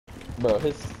Bro,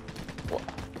 his.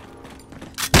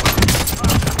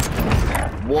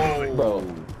 Whoa.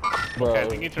 Bro, Okay, I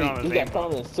think he turned on his got aimbot.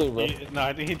 comments too, bro. No,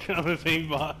 I think he turned on his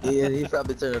aimbot. Yeah, he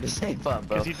probably turned on the same bot,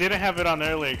 bro. Because he didn't have it on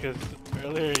earlier, because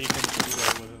earlier you can see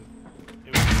that it wasn't.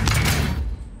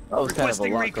 That was kind of a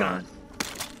lock on.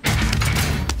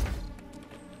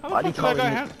 How Why the do fuck you did that guy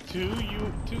call have two?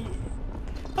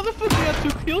 How the fuck did he have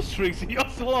 2 kill streaks and y'all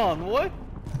still on? What?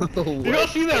 Did y'all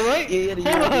see that, right? Yeah,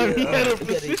 Hold on, he had a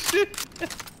precision?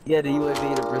 Yeah, the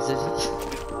UAV to precision.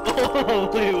 Oh,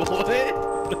 wait, what?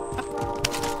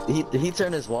 Did he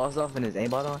turn his walls off and his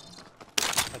aimbot on? I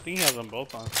think he has them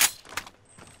both on.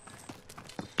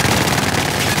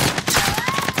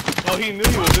 Oh, he knew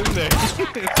he was in there.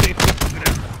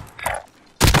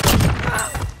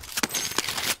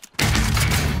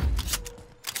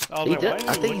 I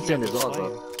think he turned his walls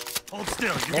off. Hold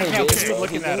still. You're Yeah, gonna he be did, he bro.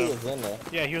 was looking at He him. was in there.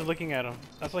 Yeah, he was looking at him.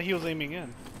 That's why he was aiming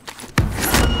in.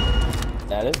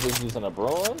 Now this dude's using a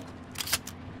Bruin.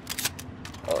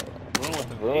 Oh, Bruin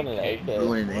with an Bruin and an AK. AK.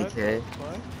 Bruin and What? AK.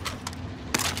 What?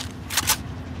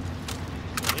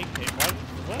 AK?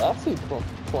 What? I see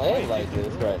playing like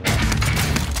this right now.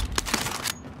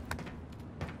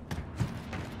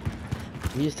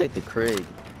 You just take the Craig.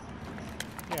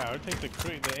 Yeah, I would take the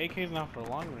Craig. The AK is not for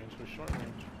long range, for short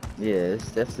range. Yeah,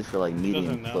 it's definitely for like medium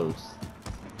doesn't know. close.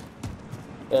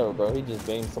 Yo, bro, he just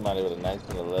banged somebody with a knife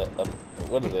in the left.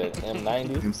 What is it?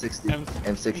 M90? M60.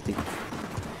 M60.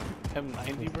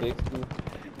 M90, bro. M60?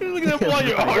 You're looking at that on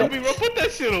your heartbeat, bro. Put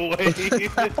that shit away. This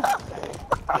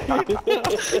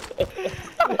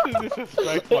is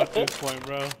disrespectful at this point,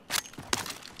 bro.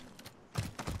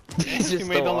 He's He just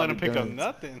made don't all let him the pick up guns.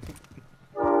 nothing.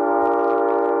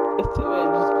 It's too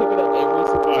bad. Just pick it up every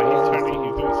single Oh, he's time. turning.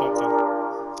 He's doing something.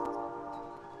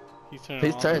 He's turning.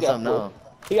 He's on. turning something now.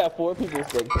 He got 4 people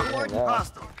spectating him now.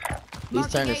 hostile. He's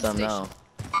turning something now.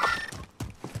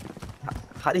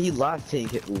 How did he live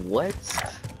take it? What?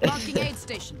 Marking aid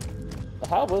station.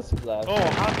 How was he last? Oh,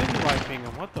 how did he like ping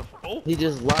him? What the? Oh. He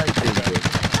just live taked it.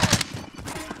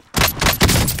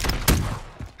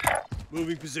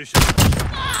 Moving position.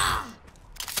 I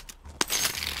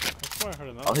swear I heard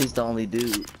another. Oh, he's the only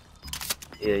dude.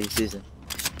 Yeah, he sees him.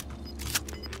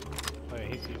 Oh, yeah,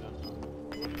 he sees him.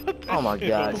 Oh my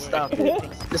god, stop it.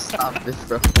 Just stop this,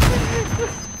 bro.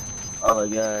 Oh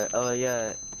my god, oh my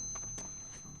god.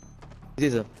 He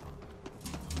sees him.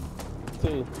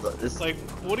 Two. It's Like,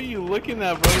 what are you looking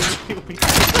at, bro?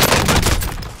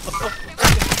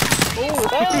 Oh,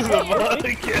 oh,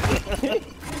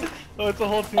 it's a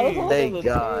whole team. Thank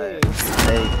God.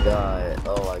 Thank God.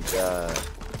 Oh my god.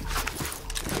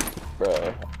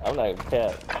 Bro, I'm not gonna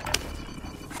cap.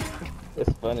 It's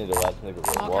funny to watch niggas with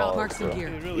Small walls, count marks in bro. gear.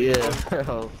 It really Yeah, is.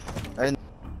 bro.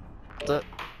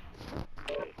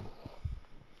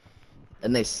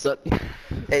 And they suck.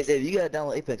 Hey, Zay, you gotta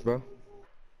download Apex, bro.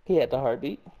 He had the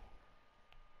heartbeat.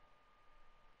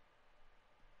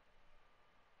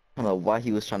 I don't know why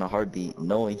he was trying to heartbeat,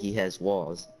 knowing he has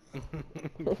walls. For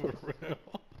real.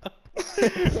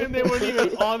 And they weren't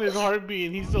even on his heartbeat,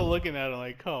 and he's still looking at him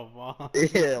like, come on.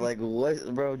 Yeah, like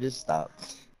what, bro? Just stop.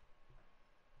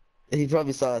 He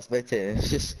probably saw a spectator.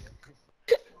 Just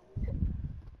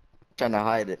trying to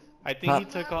hide it. I think he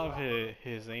took off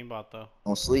his aimbot though.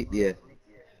 On sleep, yeah.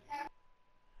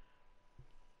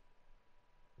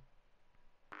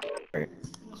 Right.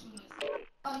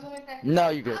 No,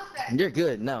 you're good. You're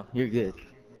good. No, you're good.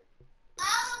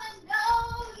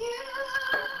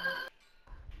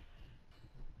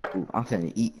 Ooh, I'm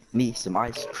finna eat me some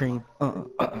ice cream. Of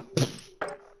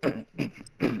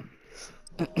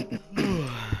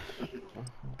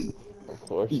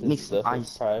course, Eat me his some stuff is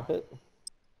ice. private.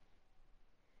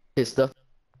 His stuff.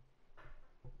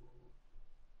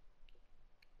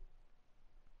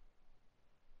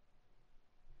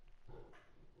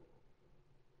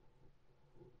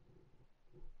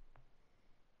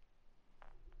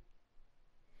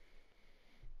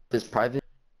 His private.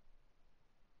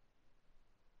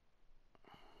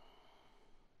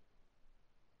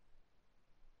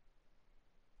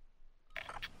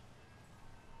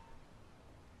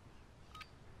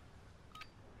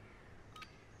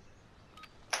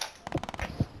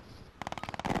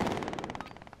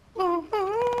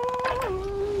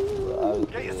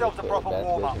 Get yourself a proper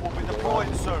warm-up. We'll be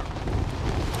deploying soon.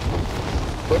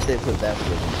 Of course they put that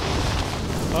for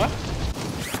Huh? him.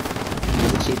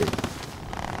 He cheated.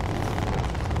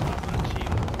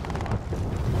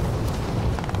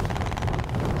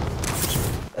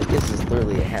 I guess it's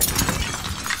literally a hack.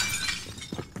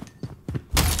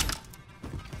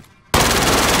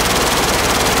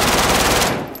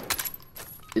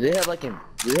 Do they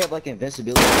have like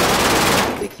invincibility?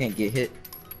 They can't get hit.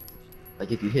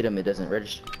 Like if you hit him, it doesn't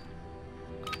register.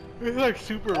 It's like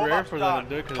super rare Warm-up's for them done. to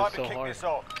do it because Time it's to so kick hard. this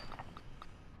off.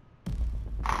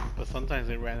 But sometimes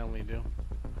they randomly do.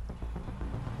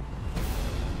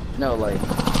 No, like, if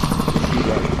you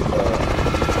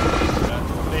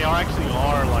They actually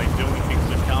are like doing things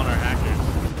to counter hackers.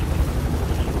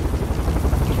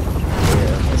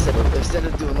 yeah, instead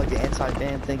of doing like the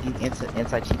anti-ban thingy,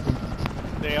 anti-cheat thing.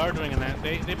 They are doing that.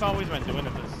 They've always been doing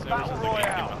it ever since the game came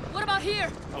out. What about here?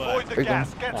 Avoid But the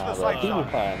gas. Get to Nah, the bro, safe people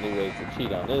zone. find new ways to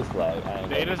cheat on this. Like, I ain't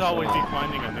they never just always seen be it.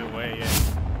 finding a new way.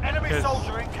 Yeah. Enemy 'Cause-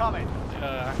 soldier incoming.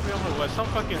 I feel it was some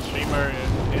fucking streamer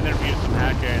interviewed some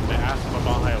hacker and they asked him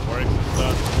about how it works and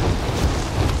stuff.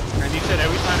 And he said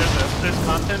every time there's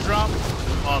content drop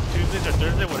on Tuesdays or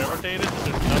Thursday, whatever day it is,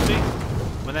 there's an update.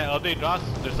 When that update drops,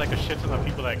 there's like a shit ton of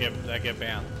people that get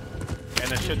banned,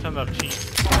 and a shit ton of cheats,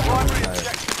 Primary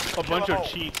objective. a bunch Kill 'em of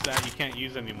all. cheats that you can't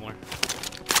use anymore.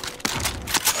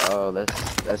 Oh, that's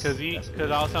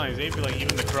Because I was telling Xavier, like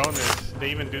even the Cronus, they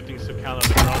even do things to counter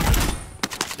the Cronus.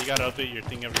 You gotta update your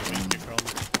thing every week, your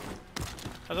Cronus.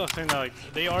 That's what I was saying, that, like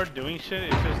they are doing shit.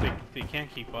 It's just they can't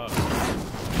keep up.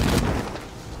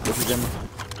 This is them.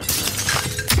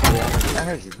 Yeah, I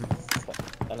heard you.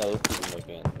 I know those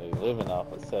people they living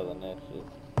off of selling that shit.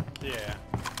 Yeah.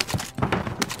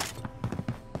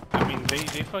 I mean, they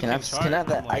fucking Can I charge have that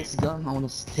them, like, ice gun? I want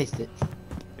to taste it.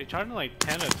 they charge them like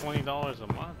 $10 to $20 a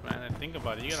month, man. And think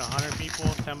about it, you get 100 people,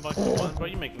 $10 a month, bro.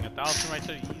 You're making 1,000 right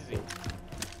there, easy.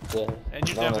 Yeah. And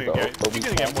you Known as definitely the you're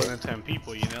gonna get more OB than 10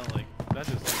 people, you know, like that's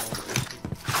just like more than 10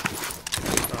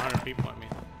 people. For 100 people, I mean.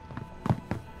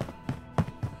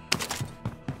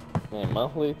 Man,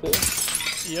 monthly too?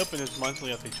 Yep, and it's monthly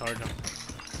that they charge them.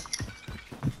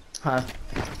 Huh?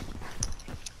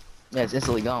 Yeah, it's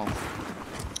instantly gone.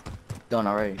 Gone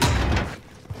already.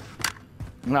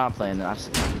 I'm not playing that. I just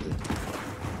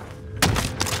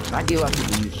I give out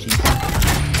people use cheats.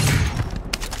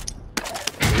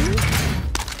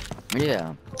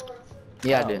 Yeah.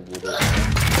 Yeah, I do.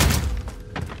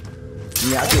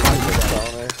 Yeah, I do like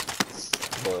that.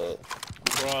 But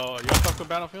Bro, y'all fuck with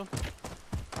Battlefield?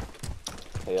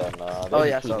 hell nah, Oh, they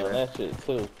yeah, I cheating saw on that. that shit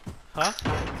too. Huh?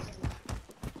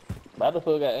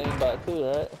 Battlefield got aimbot too,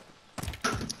 right?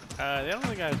 They don't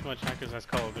really got as much hackers as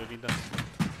Call of Duty does.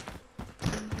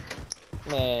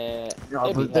 Man, No,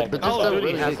 it be but hackers. Call of still Duty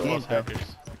really has good the most games, though.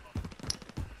 hackers.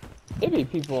 It be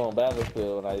people on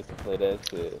Battlefield when I used to play that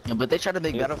shit. Yeah, but they try to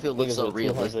make Niggas- Battlefield look niggas so with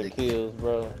 200 realistic. kills,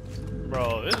 bro.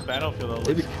 Bro, this Battlefield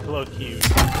They looks be- low key.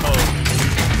 Oh,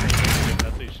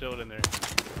 that they showed in there.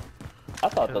 I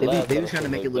thought the They be- last they be trying to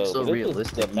make it look Battlefield so was dope, but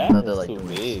realistic, The even map though is they're, like, too doing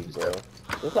big, stupid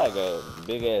bro. It's like a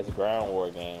big ass ground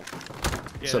war game.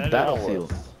 Yeah, So that is-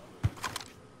 Battlefield.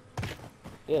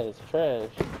 Yeah, it's trash.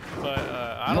 But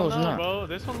I No, don't it's know, not. bro.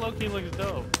 This one low key looks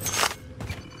dope.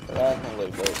 The last one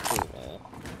looked dope too, man.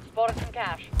 Spotted some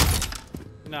cash.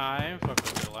 Nah, I ain't fucking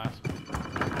with the last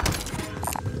one.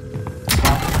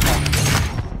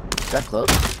 Is that close?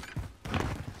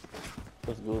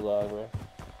 What's Gulag, bro?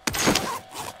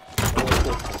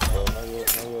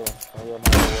 No.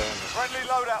 Friendly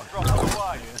loadout drop on the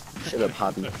way. Shut up,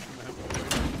 Poppy.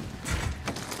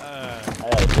 I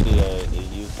got a video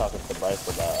of you talking to Bryce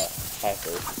about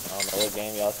hackers. I don't know what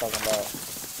game y'all talking about.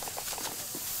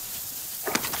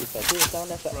 He said he was on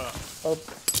that Bro,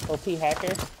 OP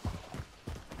hacker.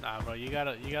 nah, bro. You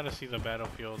gotta see the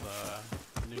Battlefield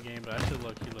new game, but that shit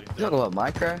look You dope. talking about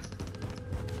Minecraft?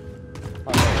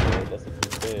 I don't know, bro. That's what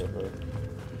you said, bro.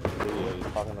 Video you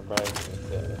talking to Bryce and he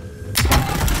said,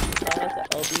 oh, that's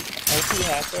an OP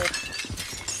hacker.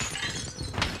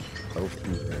 OP.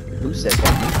 Who said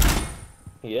that?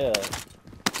 Yeah,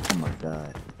 Oh my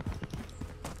god.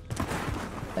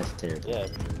 That's terrible. yeah.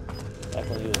 Back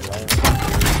when you was lame.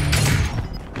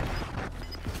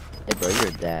 Hey bro, you're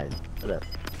a dad. What up?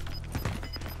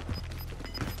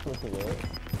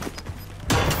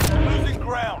 Losing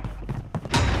ground.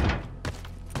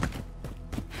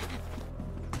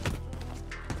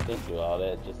 They do all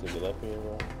that just to get up here,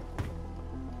 bro.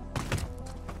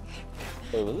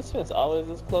 Wait, was this fence always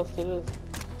this close to this?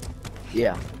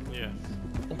 Yeah. Yeah.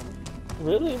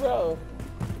 Really, bro?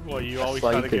 Well, you always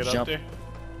why try you to could get up jump. there.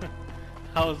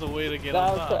 How's the way to get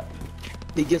Nah, on I'm, top?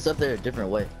 He gets up there a different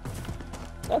way.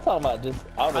 I'm talking about just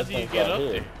out How of do you fence get right up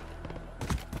here. there?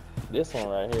 This one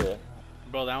right here.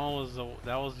 Bro, that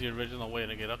was the original way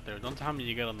to get up there. Don't tell me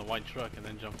you get on the white truck and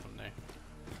then jump from there.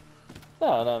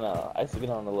 No. I used to get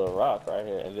on the little rock right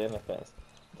here and then the fence.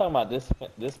 I'm talking about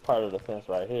this part of the fence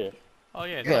right here. Oh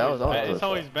yeah, Yeah, that was always it's close.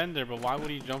 always been there. But why would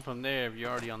you jump from there if you're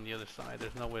already on the other side?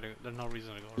 There's no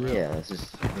reason to go around. Yeah, it's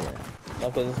just yeah. No,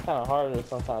 because it's kind of harder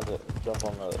sometimes to jump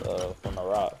on the from the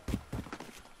rock.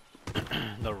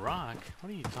 The rock? What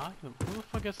are you talking about? Who the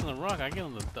fuck gets on the rock? I get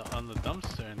on the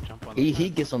dumpster and jump on. He the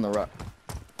gets on the rock.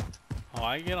 Oh,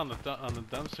 I get on the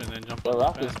dumpster and then jump The on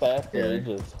rock the is fence. fast, Yeah. he's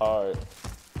just hard.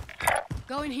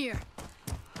 Go in here.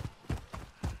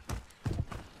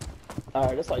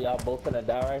 Alright, that's why y'all both finna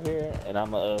die right here, and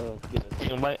I'ma get a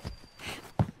team right.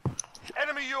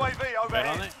 Enemy UAV Bet on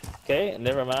overhead. it? Okay,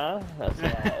 never mind. That's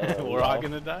why, We're all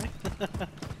gonna die?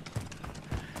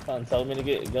 Son told me to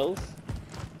get ghosts.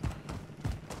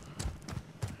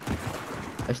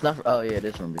 It's not. Oh yeah,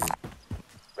 this one.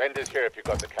 Renders here if you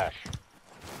got the cash.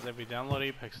 Every download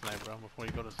Apex Night, bro, before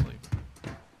you go to sleep.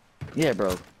 Yeah,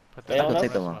 bro. Put Hey, on don't the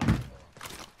take that rest long. one.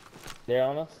 They're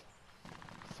on us.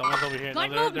 Someone's over here. No, Got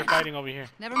they're movement. fighting over here.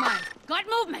 Never mind. Got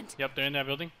movement. Yep, they're in that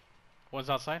building. One's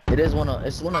outside. It is one on.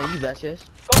 It's one on you, Vasquez.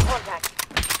 Got contact.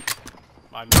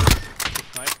 I missed. Good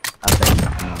snipe. I think.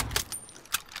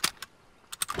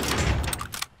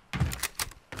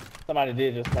 Somebody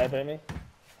did just snipe at me.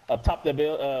 Up top the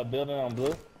building on blue.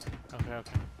 Okay,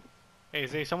 okay. Hey,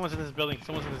 Zay, someone's in this building.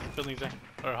 Someone's in this building, Zay.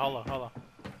 Or Hollow, Hollow.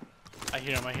 I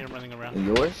hear him running around.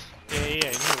 Yours? Yeah, in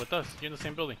here with us. You're in the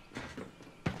same building.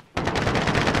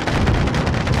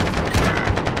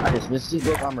 I just missed you.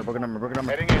 Broken armor. Broken armor. Broken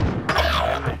armor. Heading in.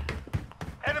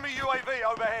 Enemy UAV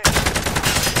overhead.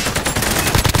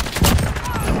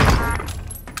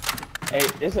 Hey,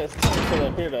 it's a still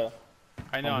up here though.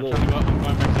 I know, I'm I'm blue. trying to go. I'm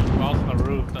going back to the walls on the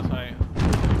roof. That's why.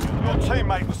 Your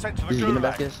teammate was sent to the Did you get him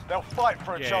back, gulag. yes? They'll fight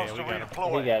for a Yeah, chance yeah, to we got him. He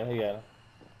redeploy. got him, he got him.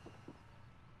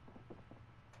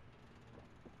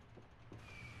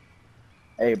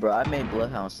 Hey, bro. I made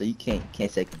Bloodhound, so you can't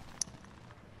take him.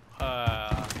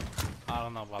 I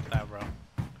don't know about that, bro.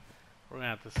 We're gonna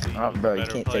have to see Oh, who's bro, the you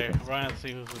better can't player. take him. We're gonna have to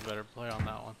see who's the better player on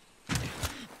that one.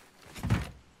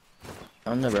 I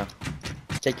don't know, bro.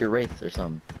 Take your Wraith or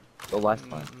something. Go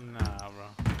lifeline. Nah, bro.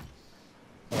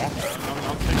 I'm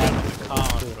taking out the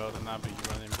Colin, bro, to not be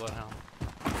running Bloodhound.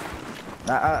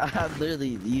 I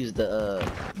literally use the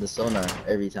sonar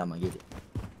every time I get it.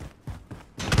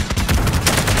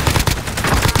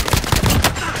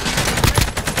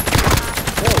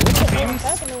 Whoa, what the hell is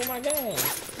happening with my game?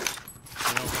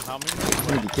 You know who can help me? I'm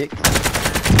gonna get kicked.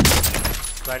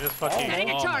 I just fucking. Setting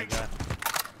a Oh my charge. god.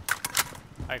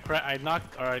 I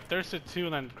knocked, or I thirsted two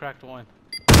and then cracked one.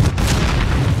 I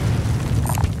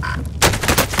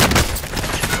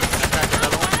cracked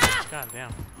another one. God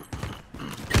damn.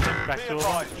 Back Be two of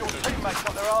them. advised, your teammate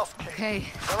got their ass kicked. Okay.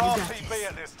 They're You got RTB this.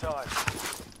 at this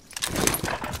time.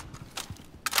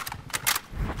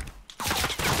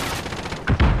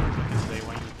 Say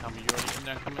when you tell me you're already in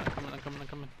there. I'm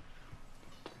coming.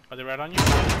 Are they right on you?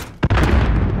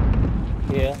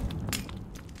 Yeah.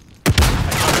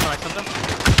 I sent them.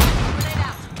 Grenade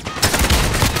out.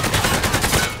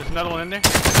 There's another one in there.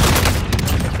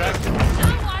 Cracked.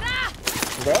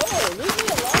 Bro, leave me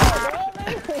alone,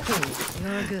 bro.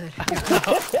 You're good. I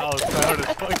was proud as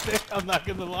fuck there. I'm not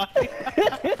gonna lie.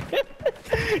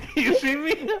 You see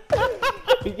me?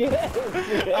 Yes.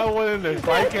 I went in there,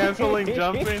 spy canceling,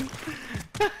 jumping.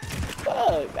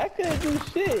 Fuck, I couldn't do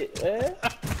shit, man.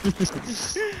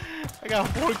 I got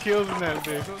 4 kills in that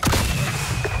bitch.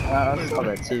 I saw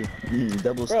that too.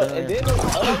 Double Bro, stun. and then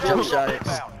this other Jump dude, shot it.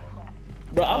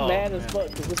 bro, I'm Oh, mad as man. fuck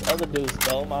because this other dude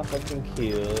stole my fucking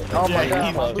kill. Oh my Yeah, god,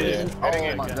 he's I'm dead. losing.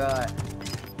 Oh my god.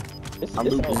 I'm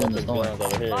looping in the over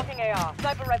storm. here. Marking AR.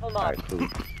 Sniper rifle mark. Alright, cool.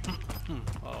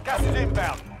 Oh, Gas is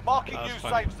inbound. Marking That was new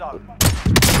funny. safe zone.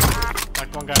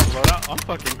 like one guy's loadout. I'm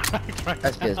fucking cracked right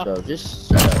That's good, now. bro. Just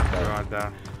shut up, bro.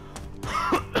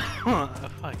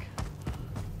 Fuck.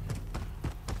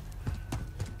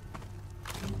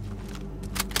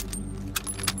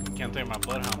 Can't take my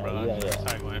bloodhound, bro. Yeah, I'm yeah.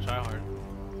 sorry, going to try hard.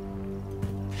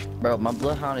 Bro, my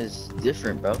Bloodhound is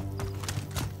different, bro.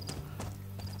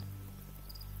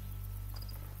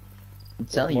 I'm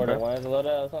telling you, More than bro. one is a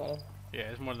loadout or something? Yeah,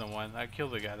 it's more than one. I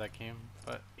killed the guy that came,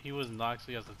 but he was knocked, so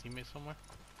he has a teammate somewhere.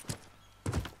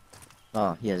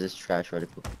 Oh, he has this trash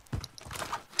reticle.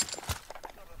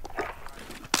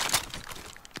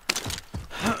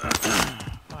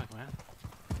 Fuck, man.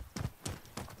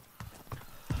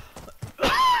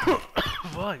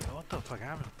 Fuck, what the fuck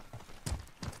happened?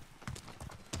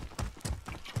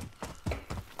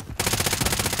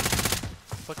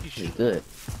 Fuck you He's shit. good.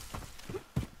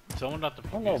 Someone got the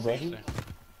I don't know, bro. PPC.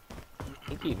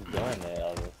 He keeps doing that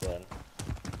all of a sudden.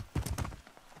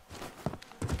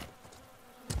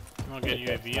 You wanna get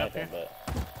UAV up here? But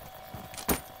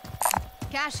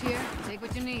Cash here. Take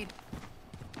what you need.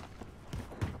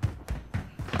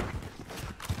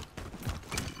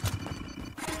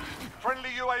 Friendly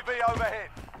UAV overhead.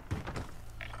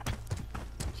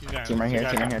 She's got- Team right she here,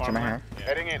 got team right that here, team right farmer. here. Yeah.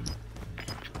 Heading in.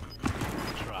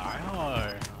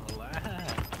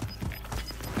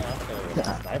 get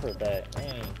my sniper back.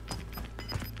 Dang.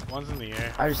 One's in the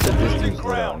air. I just took this Losing dude's loadout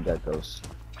ground. and got ghost.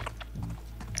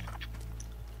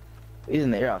 He's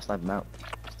in the air, I'll snipe him out.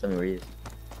 Just tell me where he is.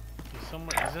 He's somewhere.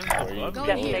 He's in the Where you lobby.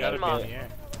 going? He gotta be Mark. in the air.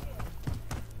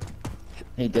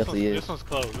 He definitely This is. one's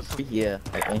closed. This one's Yeah,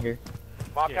 right in here.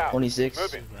 Mark Yeah. out. 26,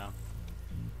 Moving. ground.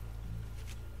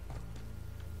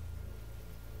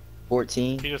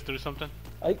 14. He just threw something.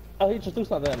 Oh, he just threw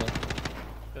something at me.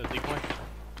 The decoy.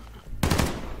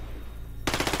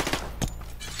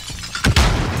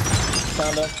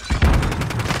 Found him.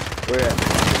 Where at?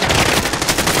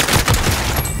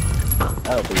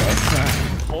 Oh, below.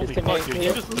 Holy His fuck, teammate dude. He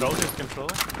here. just throws his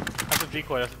controller? That's a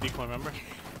decoy. That's a decoy, remember?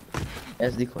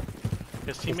 That's decoy.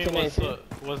 His teammate teammate's here.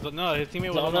 was the no. His teammate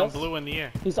was on the one us? blue in the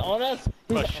air. He's on us. He's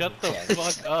Bro, on- shut the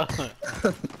fuck up.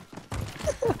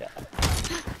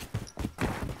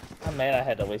 I'm mad I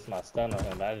had to waste my stun on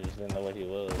him. I just didn't know what he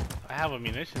was. I have a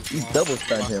munitions. You bomb. double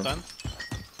stunned Want him. stuns?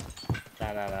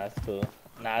 Nah, that's cool.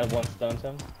 Nah, I one stunned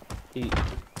him. He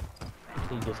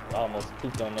just almost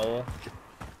pooped on Noah.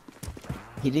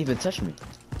 He didn't even touch me.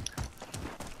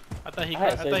 I thought he, I had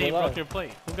I to thought save he your broke life. your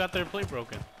plate. Who got their plate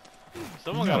broken?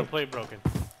 Someone got a plate broken.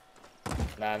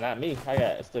 Nah, not me.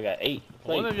 I still got 8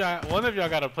 One plates. of y'all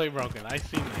got a plate broken. I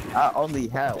seen it. I only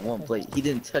had one plate. He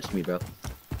didn't touch me, bro.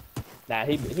 Nah,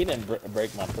 he didn't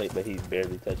break my plate, but he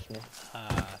barely touched me.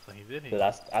 So he did.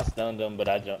 Cause I stunned him, but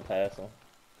I jumped past him.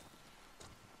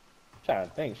 Trying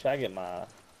to think, should I get my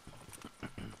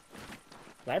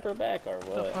sniper back or What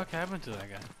what? the fuck happened to that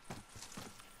guy?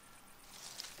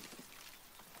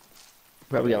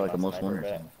 Probably got Get like a my most sniper one or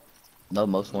back. something. No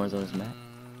most ones on his map.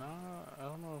 No, I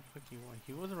don't know if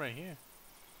he wasn't right here.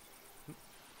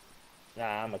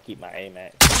 Nah, I'm gonna keep my aim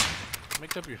at.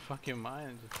 Make up your fucking mind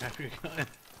and just grab your gun.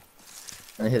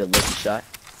 And I hit a lucky shot.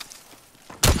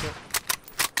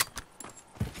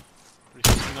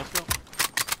 360 no scope.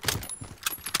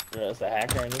 It's a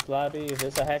hacker in this lobby. If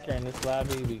it's a hacker in this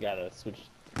lobby, we gotta switch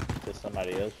to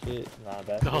somebody else shit. Nah,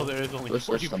 that's Oh, there is only Let's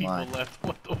 40 switch to people mine. left.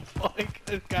 What the fuck?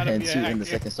 There's gotta And be a 2 hacker. in the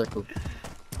second circle.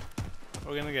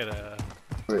 We're gonna get a.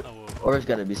 Or, Oh, or it's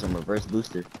gotta be some reverse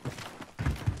booster.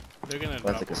 they're gonna That's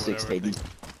drop like a or 6 whatever KD. thing.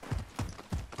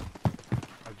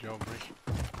 A jailbreak.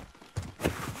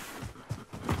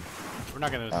 We're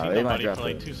not gonna see they might nobody drop for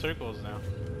like it. 2 circles now.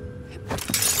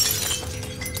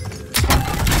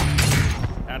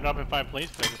 I'm dropping 5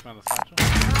 plates, but I just found the satchel.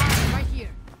 Alright, right here.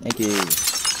 Thank you.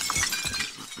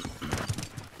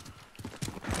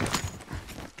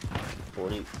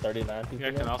 39 You people.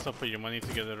 guys can left? also put your money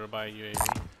together to buy a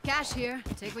UAV. Cash here.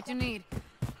 Take what you need.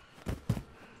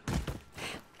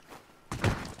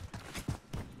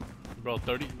 Bro,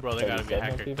 they gotta be a 37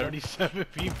 hacker. people? 37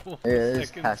 people. Yeah, this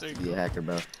Second has to be circle. a hacker,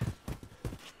 bro.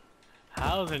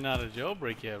 How is there not a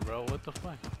jailbreak yet, bro? What the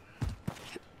fuck?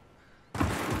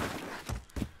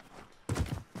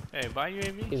 Hey, buy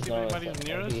UAV? He's See if known anybody's as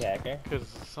near a us? hacker. Cause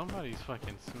somebody's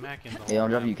fucking smacking the Hey, whole I'm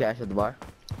dropping map. you cash at the bar.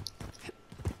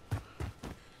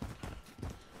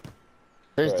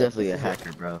 There's Bro, definitely a this is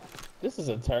hacker, bro. This is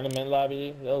a tournament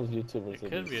lobby. Those YouTubers It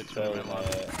would could be a so tournament lobby.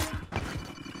 mad.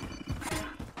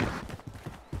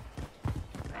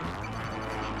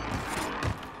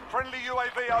 Friendly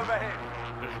UAV overhead.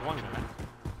 There's one guy.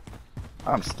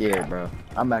 I'm scared, bro.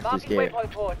 I'm actually Marking scared.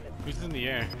 waypoint coordinates. He's in the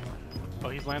air. Oh,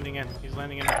 he's landing in. He's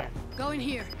landing in right here. Go in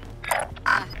here.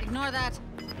 Ignore that.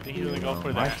 I think he's gonna go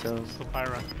for my that. toes.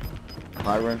 Sapira.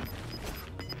 Byron.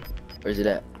 Where's it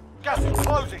at? Gas is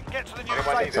closing. Get to the new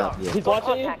Everybody safe down. zone. Yeah. He's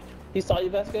watching you. Contact. He saw you,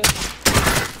 Vasquez.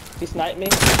 He sniped me.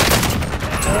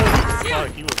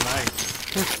 Fuck, he was nice.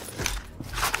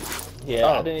 Yeah,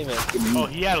 I Oh. didn't even. Oh,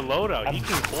 he had a loadout. He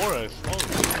came for us.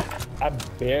 Holy I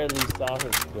barely saw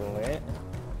his glint.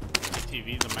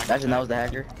 TV, the max. Imagine that was the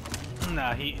hacker.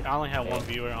 Nah, I only had one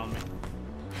viewer on me.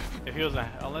 If he was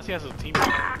unless he has a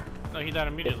teammate. No, he died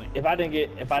immediately. If I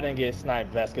didn't get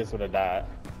sniped, Vasquez would have died.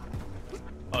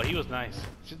 Oh, he was nice.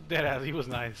 Just dead ass, he was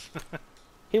nice.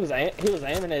 He was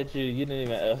aiming at you. You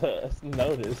didn't even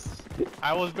notice.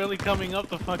 I was barely coming up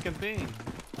the fucking thing.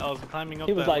 I was climbing up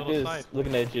He was that like little this, side.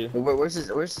 looking at you. Where's his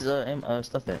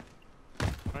stuff at?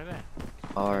 Right there.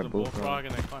 Our The bullfrog. bullfrog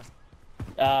and that car.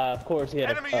 Of course, he had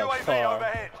Enemy a UAV car.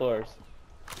 overhead. Of course.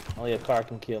 Only a car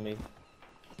can kill me.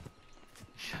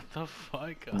 Shut the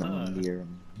fuck up. No, dear.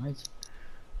 Nice.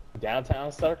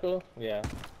 Downtown circle? Yeah.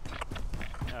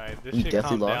 Alright, this You shit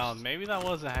definitely calmed lost. down. Maybe that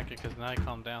was a hacker because now he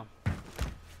calmed down.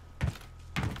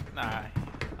 Nah, I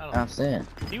don't I'm saying.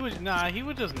 He was just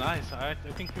nice. I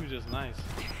think he was just nice.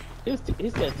 He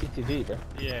said TTV, bro.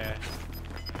 Yeah.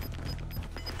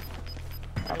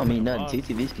 I don't mean nothing.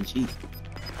 TTVs can cheat.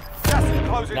 Gas is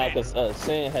closing Nah, in. cause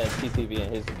Sin had TTV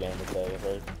in his game, so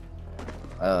first.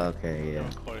 Oh, okay, yeah.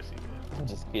 Of course he did. I'm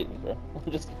just kidding, bro.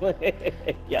 I'm just playing.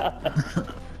 Yeah.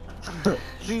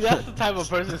 See, that's the type of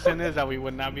person Sin is that we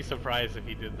would not be surprised if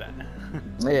he did that.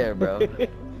 Yeah, bro.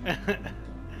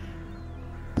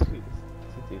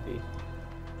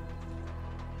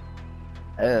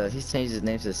 He's changed his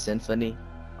name to Symphony.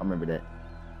 I remember that.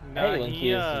 Nah, when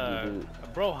he, kids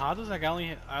bro, how does that guy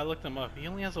only, I looked him up, he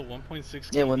only has a 1.6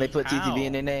 Yeah, when they put How? TTV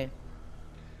in their name.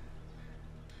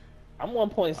 I'm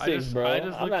 1.6, bro. I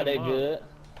just I'm looked not that him up. good.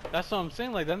 That's what I'm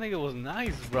saying, like, that nigga was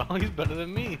nice, bro. He's better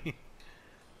than me.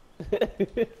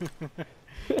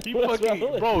 He What's wrong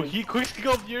fucking, with bro, you? he quick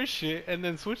scoped your shit and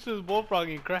then switched to his bullfrog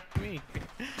and cracked me.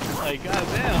 Like,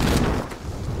 goddamn.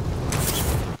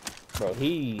 Bro,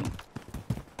 he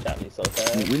shot me so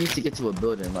fast. We need to get to a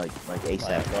building like Like,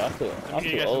 ASAP. bro, Let I'm me get too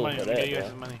you guys some old money, for let me get that, you guys bro.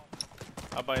 some money.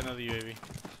 I'll buy another UAV.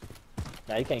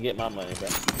 Nah, you can't get my money, bro.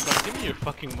 Bro, give me your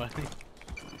fucking money.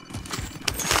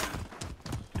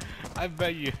 I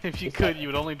bet you, if you could, you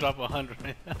would only drop 100.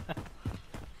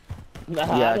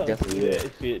 Nah, Yeah, I don't definitely do would.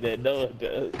 that shit that Noah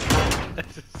does.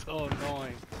 This is so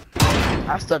annoying.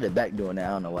 I started back doing that. I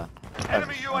don't know why.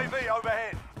 Enemy UAV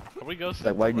overhead. Are we ghosting?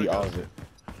 Like, why do you We're need all of ghosting. it?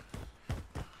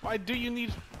 Why do you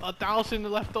need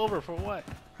 1,000 left over for what?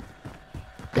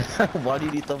 Why do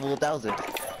you need the full 1,000?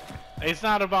 It's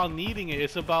not about needing it,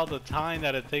 it's about the time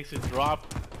that it takes to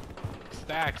drop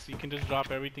stacks. You can just drop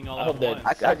everything all I at hope that, once. I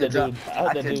I hope could that dude, drop- I hope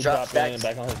I that could dude drop dropped in stacks.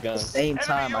 back on his The gun. same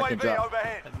time Enemy I can UAV drop.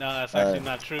 overhead. No, that's actually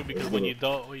not true because when you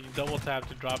double tap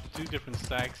to drop 2 different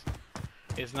stacks,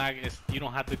 you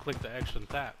don't have to click the extra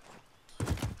tap.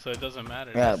 So it doesn't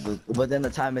matter. Yeah, That's- but then the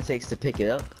time it takes to pick it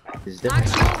up is different.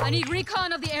 Actual, I need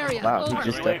recon of the area. Wow, he Over.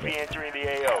 just stepped in. entering the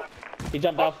AO. He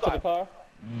jumped off to the car.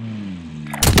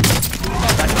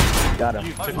 Got him.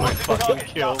 You took my fucking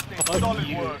kill. Dustin, Fuck solid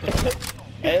you. work. Hey,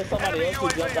 there's somebody Enemy else who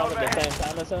UAV jumped off at the overhead. same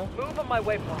time as him. Move on my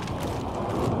waypoint.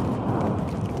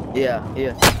 Yeah,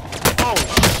 yeah. Oh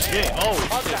shit! Oh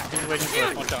shit! He's waiting for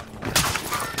us. Watch out.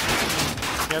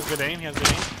 He has good aim. He has good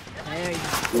aim. Yeah,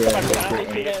 Somebody that's behind great.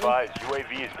 me, Be shoot at him. advised,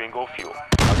 UAV is bingo fuel.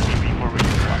 RTB for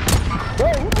resupply. Bro,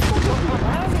 who the fuck is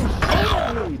behind me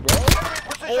shooting me, bro?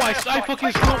 Oh, I fucking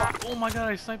scoped. Oh my god,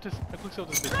 I sniped this. I quick scoped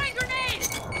this bitch. Throwing grenade!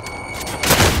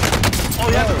 Oh,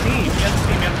 he has a team. He has a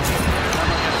team. He has a team.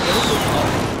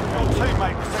 Your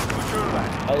teammate protected the gulag.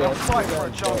 Oh, yeah, Now fight for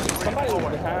a chance to somebody was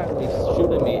redeploy. behind me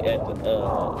shooting me at the,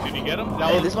 Did you get him?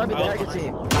 Hey, this might be the hacker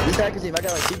team. This hacker team. I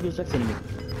got like 3 people texting me.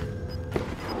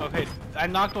 Okay, I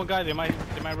knocked one guy. They might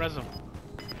res him.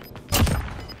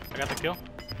 I got the kill.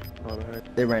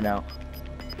 They ran out.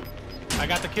 I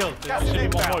got the kill. There Gas should is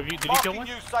be one more. inbound. Did you kill Marking one?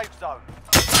 new safe zone.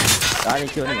 I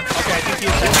didn't kill anyone. Okay, I think he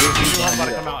is. He's about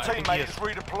to come out. I think he Teammate is. is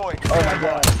redeploying. Oh my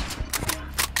god.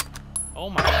 Oh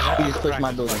my god, that He team just is pushed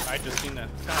my cracked as building. fuck. I just seen that.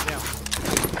 Goddamn.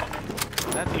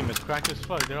 That team is cracked as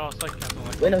fuck. They're all psych canceling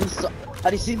like Wait, no, he saw. How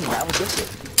did he see me? I was just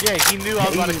it. Yeah, he knew I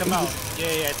was about to come He- out.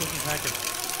 Yeah, I think he's hacking.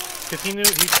 Cause he knew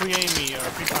he pre-aimed me, or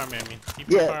pre-fired me, I mean. He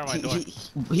Yeah, pre-fired my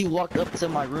door. he walked up to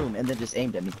my room and then just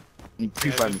aimed at me. He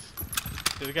pre-fired me.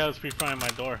 This guy was pre-firing my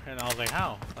door, and I was like,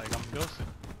 how? Like, I'm ghosted.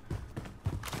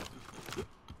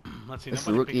 Let's see, It's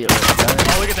the nobody rookie. picked it.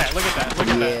 Oh, look at that, look at that, look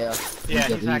at that. Yeah.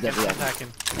 Yeah, he's hacking, definitely he's hacking.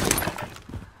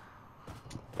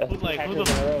 That's Who's like, who hackers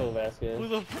the- in a row, Vasquez. Who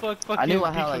the fuck fucking I knew I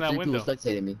peeks had in like that 3 window? people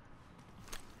spectating me.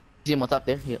 See him on top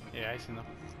there? Yeah. Yeah, I seen him.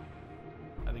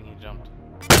 I think he jumped.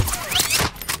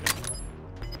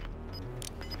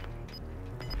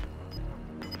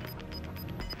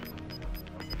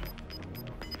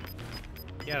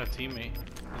 He had a teammate.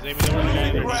 Is Amy the one guy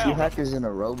in there? 2 hackers in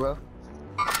a row, bro.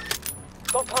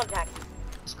 Got contact.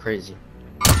 It's crazy.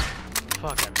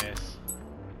 Fuck, I miss.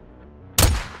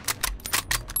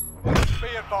 Be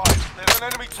advised, there's an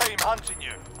enemy team hunting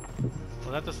you.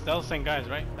 Well, that was the same guys,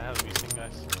 right? That has to be the same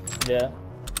guys. Yeah.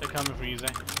 They're coming for you, Zay.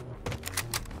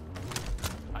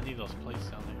 I need those plates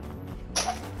down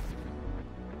there.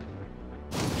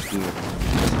 Yeah.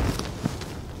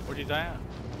 Where'd you die at?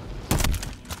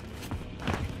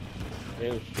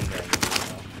 They was shooting at me.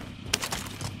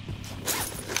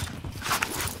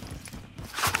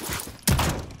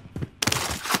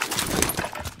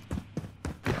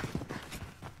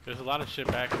 There's a lot of shit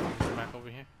back over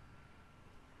here.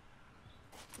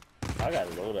 I got a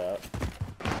loadout.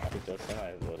 I think that's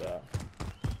somebody's loadout.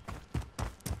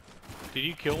 Did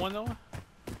you kill one though?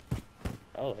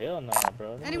 Oh, hell no,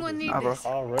 bro. Anyone need Nah, bro. this?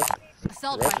 All rush.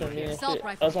 Assault Russian rifle. me and Assault shit.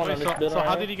 rifle. That's one Wait, on this so building how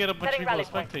right did he get a bunch of Setting people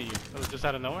to rally point. spectate you? It was just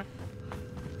out of nowhere?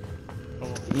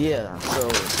 Yeah, so,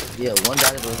 yeah, one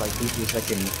guy that was like 3 people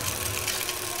spectating me.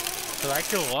 Cause I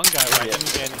killed one guy, but I Yeah.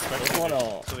 didn't get any There's one spectators.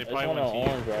 on, So they there's probably one went on to you.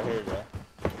 orange right here, bro.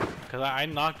 Cause I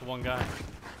knocked one guy.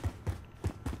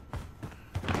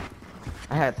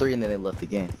 I had 3 and then they left the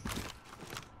game.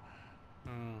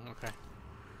 Okay.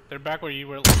 They're back where you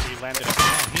were. Where you landed.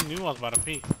 Oh, he knew I was about to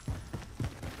peek.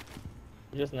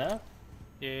 Just now?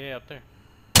 Yeah, up there.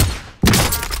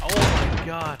 Oh my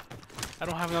god. I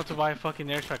don't have enough to buy a fucking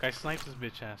airstrike. I sniped this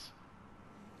bitch ass.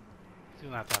 He's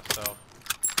gonna have to have stealth.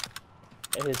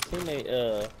 And his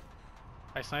teammate,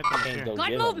 I sniped him can't here. go Got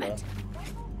get movement. him,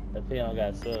 bro. If he don't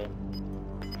got sub.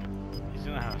 He's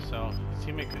gonna have stealth. His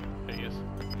teammate could. There he is.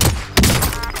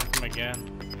 Knocked him again.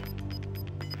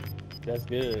 That's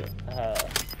good.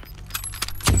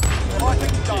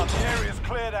 Fighting's done. The area's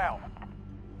cleared out.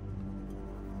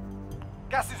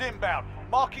 Gas is inbound.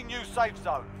 Marking new safe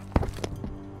zone.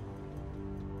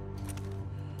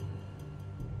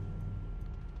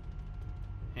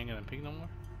 Ain't gonna peek no more.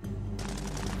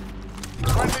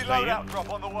 Friendly loadout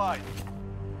drop on the way.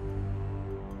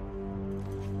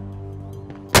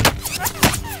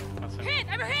 That's him. Hit!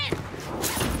 I'm hit!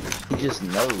 He just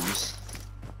knows.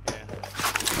 Yeah.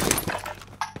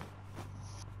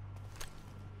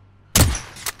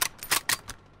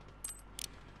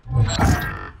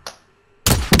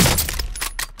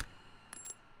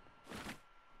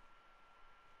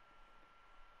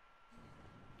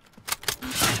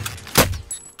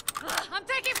 I'm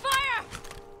taking fire!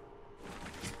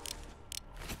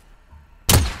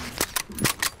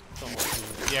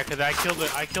 Yeah, cause I killed the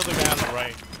guy on the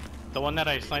right. The one that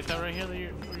I sniped at right here that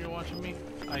you're watching me.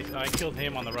 I killed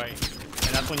him on the right,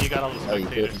 and that's when you got all the Oh, you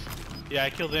killed spectators. Yeah, I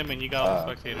killed him and you got all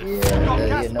the spectators. Got Yeah,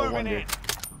 gas no moving wonder. in.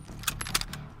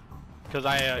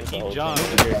 Cause he jumped.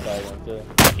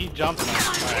 He jumped.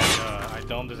 And I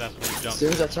domed his ass when he As jumped. soon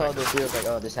as I saw the field, like,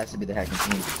 oh, this has to be the hacking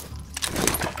team.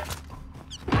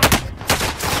 God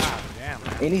damn,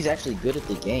 man. And he's actually good at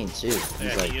the game too. He's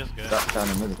Yeah, like, he is good.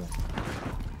 found a minute ago.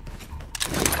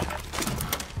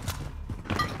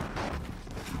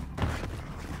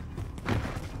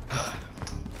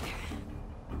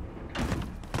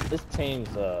 This team's,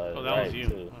 Oh, that right was you.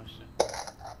 too. Oh shit.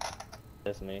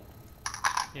 That's me.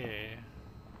 Yeah.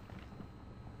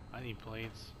 I need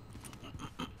plates.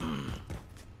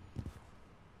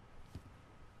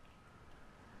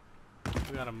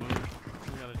 We gotta move.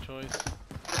 We got a choice.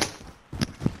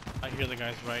 I hear the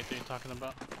guys right that you're talking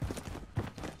about.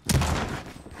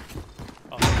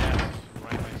 Oh, yeah.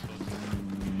 Right next to us.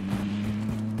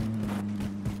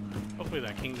 Hopefully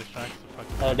that king distracts the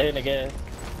fucking. Oh, they in the gas.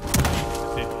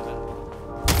 Did do that.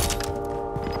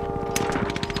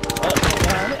 Oh,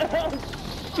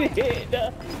 shit.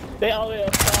 No. They all the way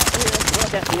up top here.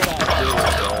 That's what I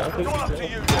All up to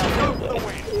you. Go for the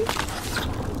win.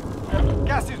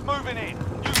 Gas is moving in.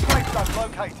 New safe zone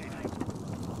located.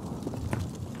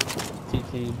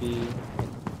 TTB.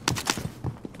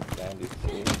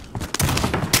 92.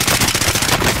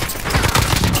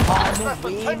 Less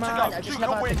than 10 to go. You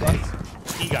can win this.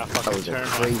 He got That fucking was a turned on.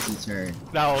 crazy turn.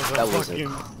 That was a That was fucking. a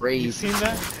crazy. You seen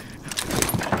that?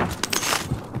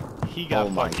 He got Oh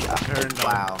my fucking god. turned on.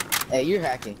 Wow. Hey, you're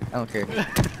hacking. I don't care. He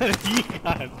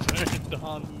got turned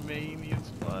on mania as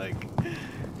fuck.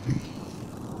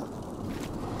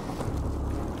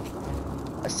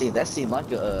 That seemed like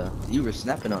you were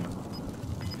snapping on him.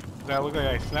 Does that look like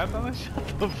I snapped on it?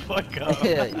 Shut the fuck up.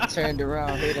 Yeah, you turned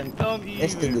around, hit him Don't even.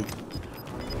 instantly.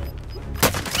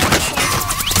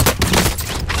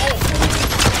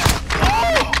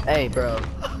 Hey, bro.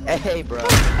 Hey, bro. No!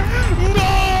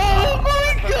 Oh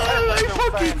my god! I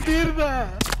fucking did that!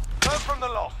 Learn from the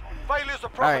loss. Failure's a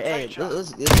All right, proper hey, teacher.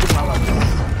 let's get my luck.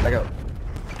 Back up.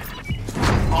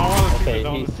 Okay,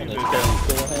 Don't he's see gonna this.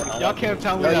 kill him. Y'all can't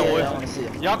tell me Oh, that yeah, was. I wanna see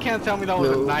it. Y'all can't tell me that was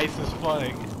the No. nicest fuck.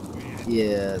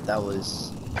 Yeah, that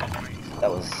was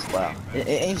wow.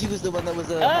 And she was the one that was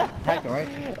hacking, right?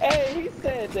 Hey, he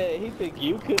said that he think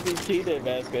you could be cheating,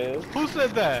 Vasquez. Who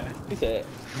said that? He said,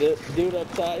 the dude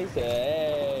up top, he said,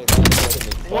 hey,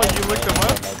 What, you looked him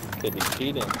up? Like, could be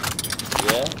cheating.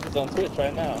 Yeah, he's on Twitch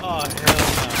right now. Oh hell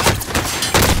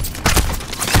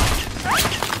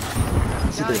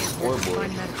See the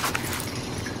scoreboard.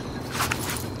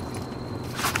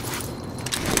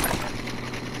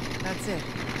 That's it.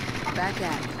 Back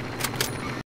at it.